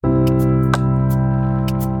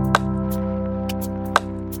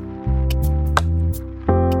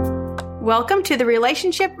Welcome to the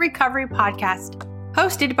Relationship Recovery Podcast,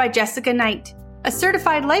 hosted by Jessica Knight, a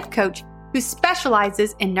certified life coach who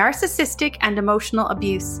specializes in narcissistic and emotional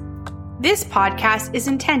abuse. This podcast is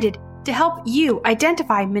intended to help you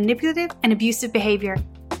identify manipulative and abusive behavior,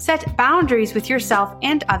 set boundaries with yourself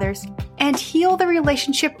and others, and heal the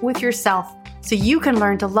relationship with yourself so you can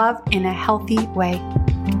learn to love in a healthy way.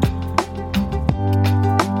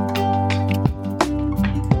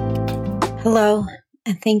 Hello,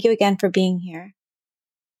 and thank you again for being here.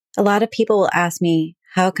 A lot of people will ask me,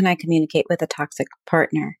 how can I communicate with a toxic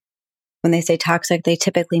partner? When they say toxic, they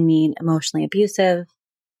typically mean emotionally abusive,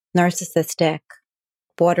 narcissistic,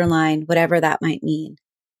 borderline, whatever that might mean.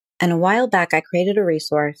 And a while back, I created a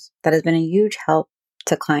resource that has been a huge help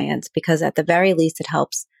to clients because at the very least, it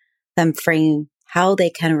helps them frame how they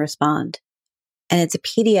can respond. And it's a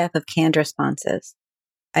PDF of canned responses.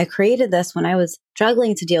 I created this when I was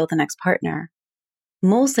struggling to deal with an ex-partner,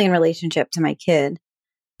 mostly in relationship to my kid.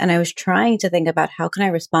 And I was trying to think about how can I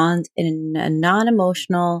respond in a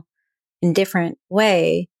non-emotional, indifferent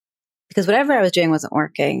way, because whatever I was doing wasn't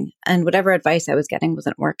working and whatever advice I was getting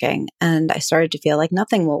wasn't working. And I started to feel like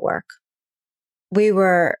nothing will work. We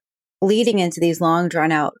were leading into these long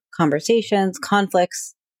drawn out conversations,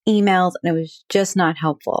 conflicts, emails, and it was just not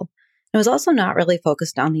helpful. It was also not really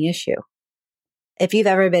focused on the issue. If you've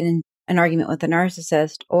ever been in an argument with a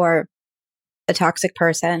narcissist or a toxic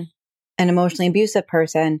person, an emotionally abusive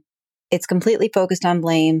person, it's completely focused on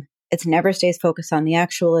blame. It never stays focused on the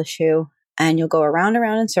actual issue, and you'll go around and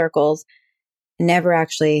around in circles and never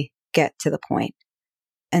actually get to the point.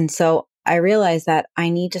 And so I realized that I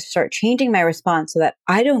need to start changing my response so that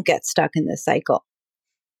I don't get stuck in this cycle.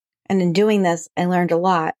 And in doing this, I learned a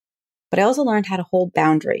lot, but I also learned how to hold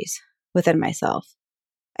boundaries within myself.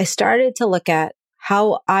 I started to look at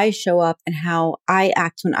how I show up and how I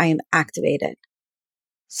act when I am activated.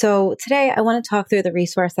 So today I want to talk through the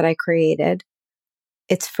resource that I created.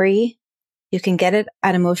 It's free. You can get it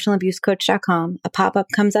at emotionalabusecoach.com. A pop-up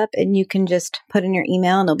comes up and you can just put in your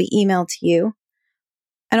email and it'll be emailed to you.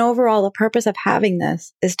 And overall, the purpose of having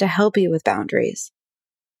this is to help you with boundaries.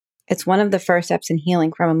 It's one of the first steps in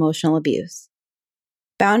healing from emotional abuse.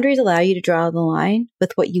 Boundaries allow you to draw the line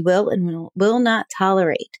with what you will and will not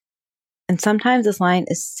tolerate. And sometimes this line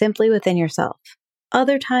is simply within yourself.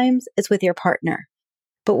 Other times it's with your partner.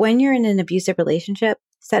 But when you're in an abusive relationship,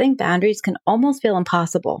 setting boundaries can almost feel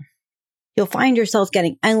impossible. You'll find yourself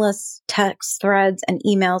getting endless texts, threads, and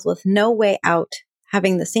emails with no way out,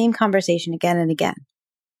 having the same conversation again and again,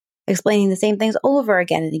 explaining the same things over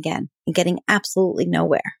again and again, and getting absolutely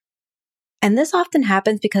nowhere. And this often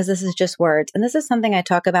happens because this is just words. And this is something I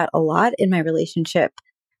talk about a lot in my relationship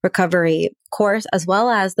recovery course, as well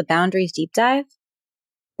as the boundaries deep dive.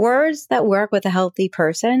 Words that work with a healthy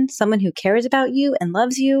person, someone who cares about you and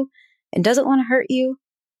loves you and doesn't want to hurt you,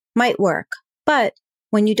 might work. But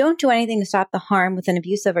when you don't do anything to stop the harm with an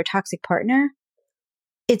abusive or toxic partner,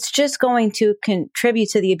 it's just going to contribute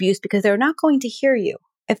to the abuse because they're not going to hear you.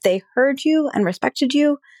 If they heard you and respected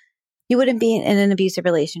you, you wouldn't be in an abusive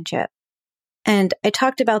relationship. And I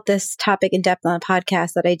talked about this topic in depth on a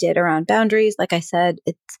podcast that I did around boundaries. Like I said,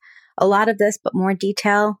 it's a lot of this, but more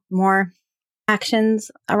detail, more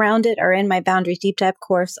actions around it are in my Boundaries Deep Dive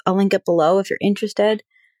course. I'll link it below if you're interested.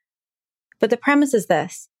 But the premise is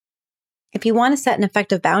this. If you want to set an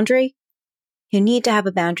effective boundary, you need to have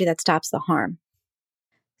a boundary that stops the harm.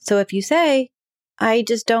 So if you say, I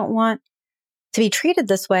just don't want to be treated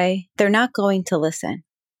this way, they're not going to listen.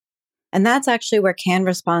 And that's actually where canned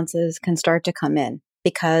responses can start to come in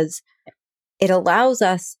because it allows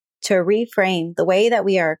us to reframe the way that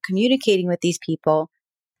we are communicating with these people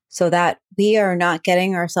so that we are not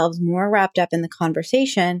getting ourselves more wrapped up in the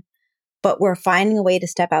conversation, but we're finding a way to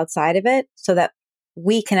step outside of it so that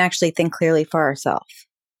we can actually think clearly for ourselves.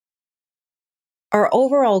 Our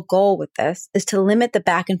overall goal with this is to limit the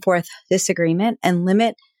back and forth disagreement and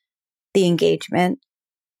limit the engagement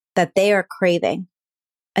that they are craving.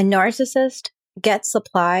 A narcissist gets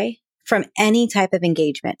supply from any type of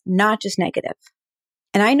engagement, not just negative.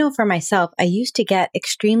 And I know for myself, I used to get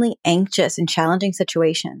extremely anxious in challenging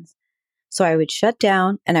situations. So I would shut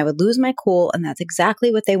down and I would lose my cool, and that's exactly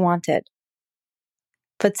what they wanted.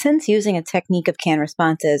 But since using a technique of canned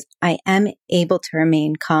responses, I am able to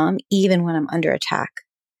remain calm even when I'm under attack.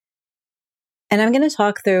 And I'm going to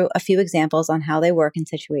talk through a few examples on how they work in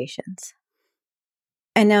situations.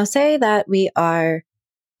 And now say that we are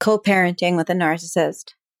co-parenting with a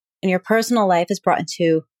narcissist and your personal life is brought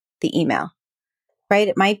into the email, right?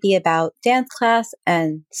 It might be about dance class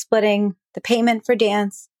and splitting the payment for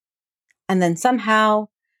dance. And then somehow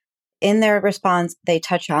In their response, they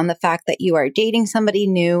touch on the fact that you are dating somebody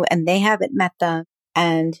new and they haven't met them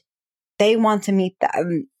and they want to meet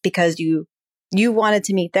them because you wanted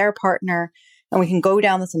to meet their partner. And we can go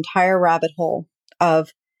down this entire rabbit hole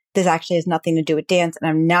of this actually has nothing to do with dance. And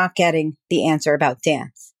I'm not getting the answer about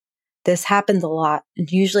dance. This happens a lot. And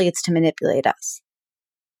usually it's to manipulate us.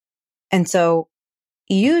 And so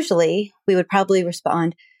usually we would probably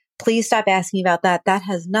respond, please stop asking about that. That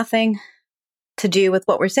has nothing to do with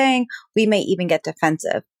what we're saying. We may even get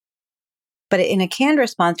defensive. But in a canned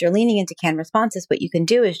response, or leaning into canned responses, what you can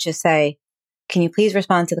do is just say, can you please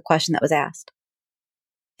respond to the question that was asked?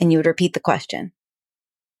 And you would repeat the question.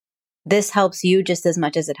 This helps you just as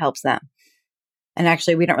much as it helps them. And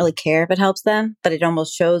actually, we don't really care if it helps them, but it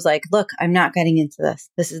almost shows like, look, I'm not getting into this.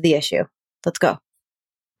 This is the issue. Let's go.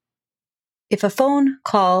 If a phone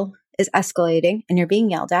call is escalating and you're being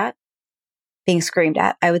yelled at, being screamed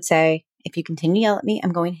at, I would say, if you continue to yell at me,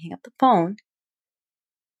 I'm going to hang up the phone.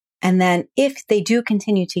 And then if they do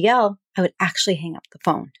continue to yell, I would actually hang up the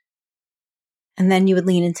phone. And then you would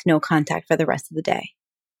lean into no contact for the rest of the day.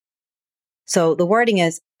 So the wording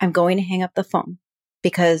is, I'm going to hang up the phone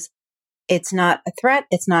because it's not a threat.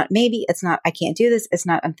 It's not maybe. It's not, I can't do this. It's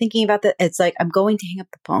not, I'm thinking about that. It's like, I'm going to hang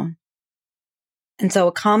up the phone. And so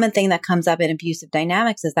a common thing that comes up in abusive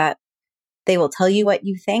dynamics is that they will tell you what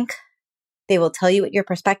you think. They will tell you what your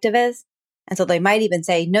perspective is. And so they might even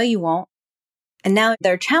say, no, you won't. And now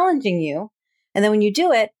they're challenging you. And then when you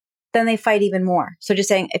do it, then they fight even more. So just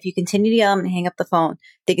saying, if you continue to yell, I'm going to hang up the phone.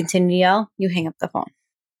 They continue to yell, you hang up the phone.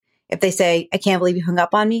 If they say, I can't believe you hung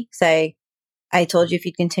up on me, say, I told you if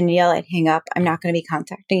you'd continue to yell, I'd hang up. I'm not going to be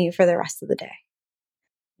contacting you for the rest of the day.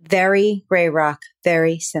 Very gray rock,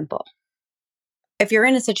 very simple. If you're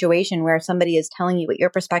in a situation where somebody is telling you what your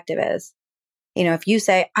perspective is, if you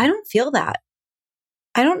say, I don't feel that.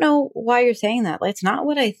 I don't know why you're saying that. Like, it's not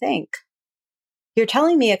what I think. You're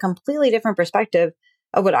telling me a completely different perspective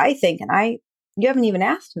of what I think, and you haven't even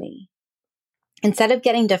asked me. Instead of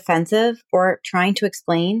getting defensive or trying to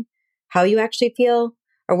explain how you actually feel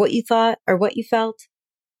or what you thought or what you felt,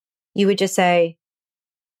 you would just say,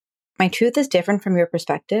 my truth is different from your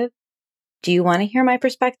perspective. Do you want to hear my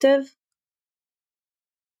perspective?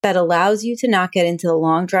 That allows you to not get into the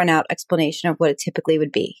long drawn out explanation of what it typically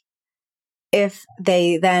would be. If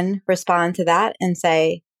they then respond to that and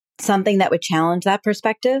say something that would challenge that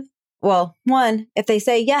perspective, well, one, if they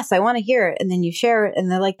say, yes, I want to hear it, and then you share it,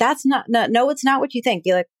 and they're like, no, it's not what you think.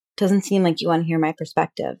 Be like, doesn't seem like you want to hear my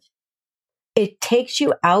perspective. It takes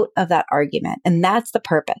you out of that argument. And that's the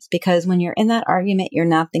purpose, because when you're in that argument, you're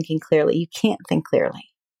not thinking clearly. You can't think clearly.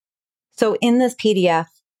 So in this PDF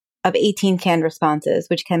of 18 canned responses,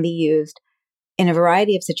 which can be used in a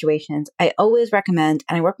variety of situations, I always recommend,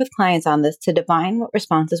 and I work with clients on this, to define what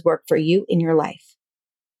responses work for you in your life.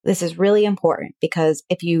 This is really important because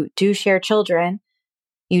if you do share children,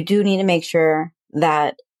 you do need to make sure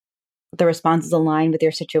that the responses align with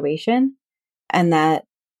your situation and that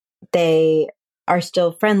they are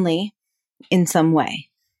still friendly in some way.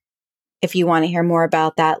 If you want to hear more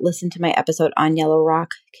about that, listen to my episode on Yellow Rock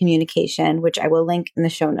communication, which I will link in the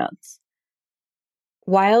show notes.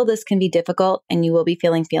 While this can be difficult and you will be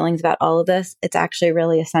feeling feelings about all of this, it's actually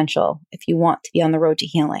really essential if you want to be on the road to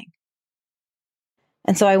healing.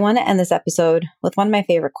 And so I want to end this episode with one of my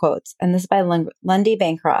favorite quotes, and this is by Lundy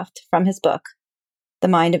Bancroft from his book, The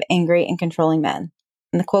Mind of Angry and Controlling Men.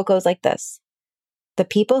 And the quote goes like this: the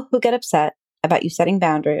people who get upset about you setting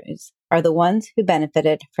boundaries are the ones who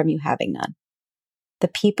benefited from you having none. The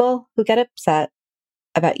people who get upset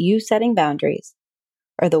about you setting boundaries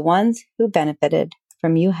are the ones who benefited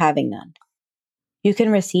from you having none. You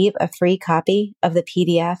can receive a free copy of the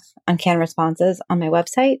PDF on canned responses on my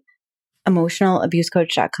website,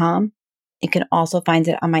 emotionalabusecoach.com. You can also find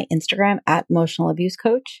it on my Instagram at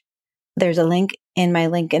emotionalabusecoach. There's a link in my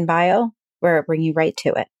link in bio where it'll bring you right to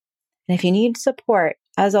it. And if you need support,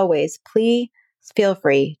 as always, please feel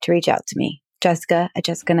free to reach out to me, Jessica at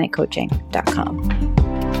jessicaknightcoaching.com.